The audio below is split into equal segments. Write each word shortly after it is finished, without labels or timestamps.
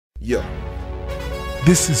Yeah.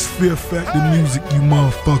 This is Fear Factor music, you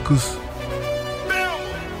motherfuckers.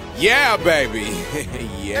 Yeah, baby.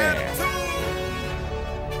 Yeah.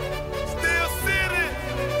 Still sitting.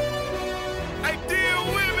 Hey, deal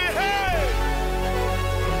with me, hey.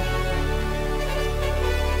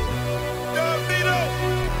 Vito,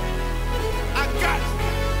 I got you.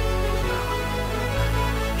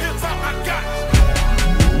 Hip hop, I got you.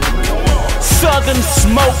 Come on. Southern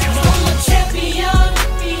Smoke. I'm a champion.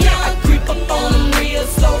 I creep up on them real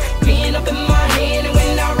slow. Pen up in my hand, and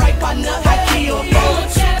when I write partner, I kill. I'm a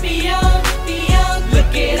champion.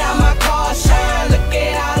 Look at how my car shine. Look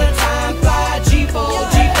at how the time fly. G4,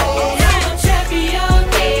 G4. I'm a champion. I'm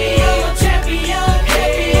a champion.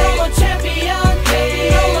 I'm a champion.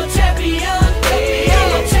 I'm a champion.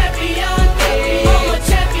 I'm a champion. I'm a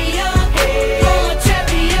champion. I'm a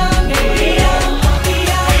champion.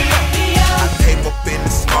 I came up in a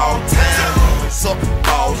small town, sucking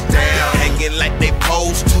balls down, hanging like they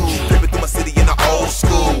posed to. Living through my city in the old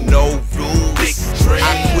school, no rules, big dreams.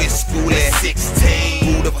 I quit school at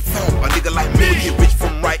 16. Who'd ever thought a nigga like me would get rich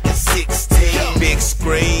from writing 16? Big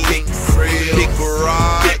screen, big crib, big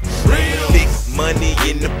garage, big money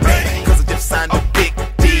in the bank, cause I just signed a big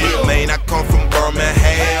deal. Man, I come from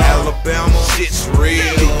Birmingham, Alabama, shit's real.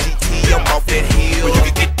 GT, I'm off that hill, or you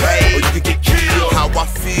can get paid, or you can get killed. How I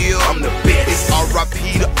feel, I'm the best. It's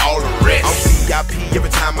R.I.P. to all the rest. I'm VIP every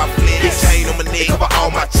time I flex. Big chain on my neck, cover all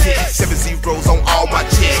my checks. 7 zeros on all my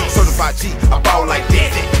checks. Certified G, I ball like that.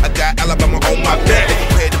 I got Alabama on my back. They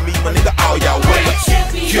compared to me, my nigga, all y'all wet.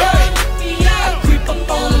 I creep up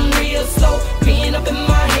on them real slow. Pen up in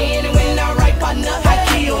my hand, and when I write partner, I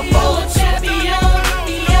kill. I'm a champion.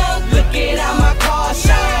 Look at how my car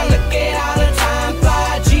shine. Look at how the time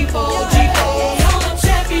fly. G4, G4. I'm a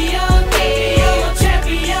champion. I'm a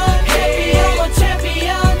champion. I'm a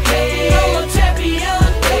champion. I'm a champion.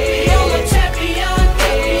 I'm a champion.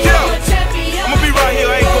 I'm a champion. I'ma be right here,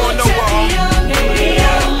 I ain't going nowhere.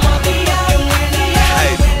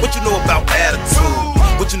 Hey, what you know about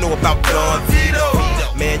attitude? What you know about Don Vito?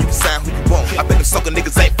 Man, you can sign who you want. I bet them sucker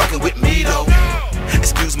niggas ain't fucking with me though.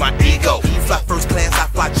 Excuse my ego. Fly first class, I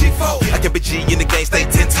fly G4. I can be G in the game, stay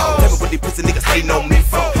 10 toes. Tell me what these pussy niggas hating on me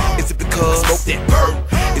for. Is it because I smoke that bird?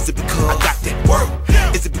 Is it because I got that work?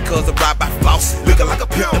 Is it because I ride by floss, looking like a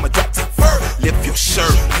pimp in my drop top fur? Lift your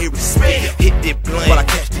shirt, pay respect, hit that blunt while I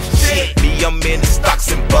catch this shit. Me, I'm in the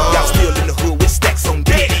stocks and bonds. Y'all still in the hood with stacks on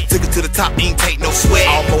deck. Took it to the top, ain't take no sweat.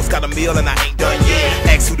 Almost got a meal and I ain't done yet.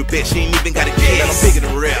 Ask who the bitch, she ain't even got a kid. And I'm bigger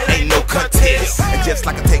than real, ain't no contest. And just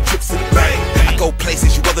like I take trips to the bank, I go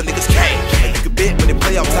places you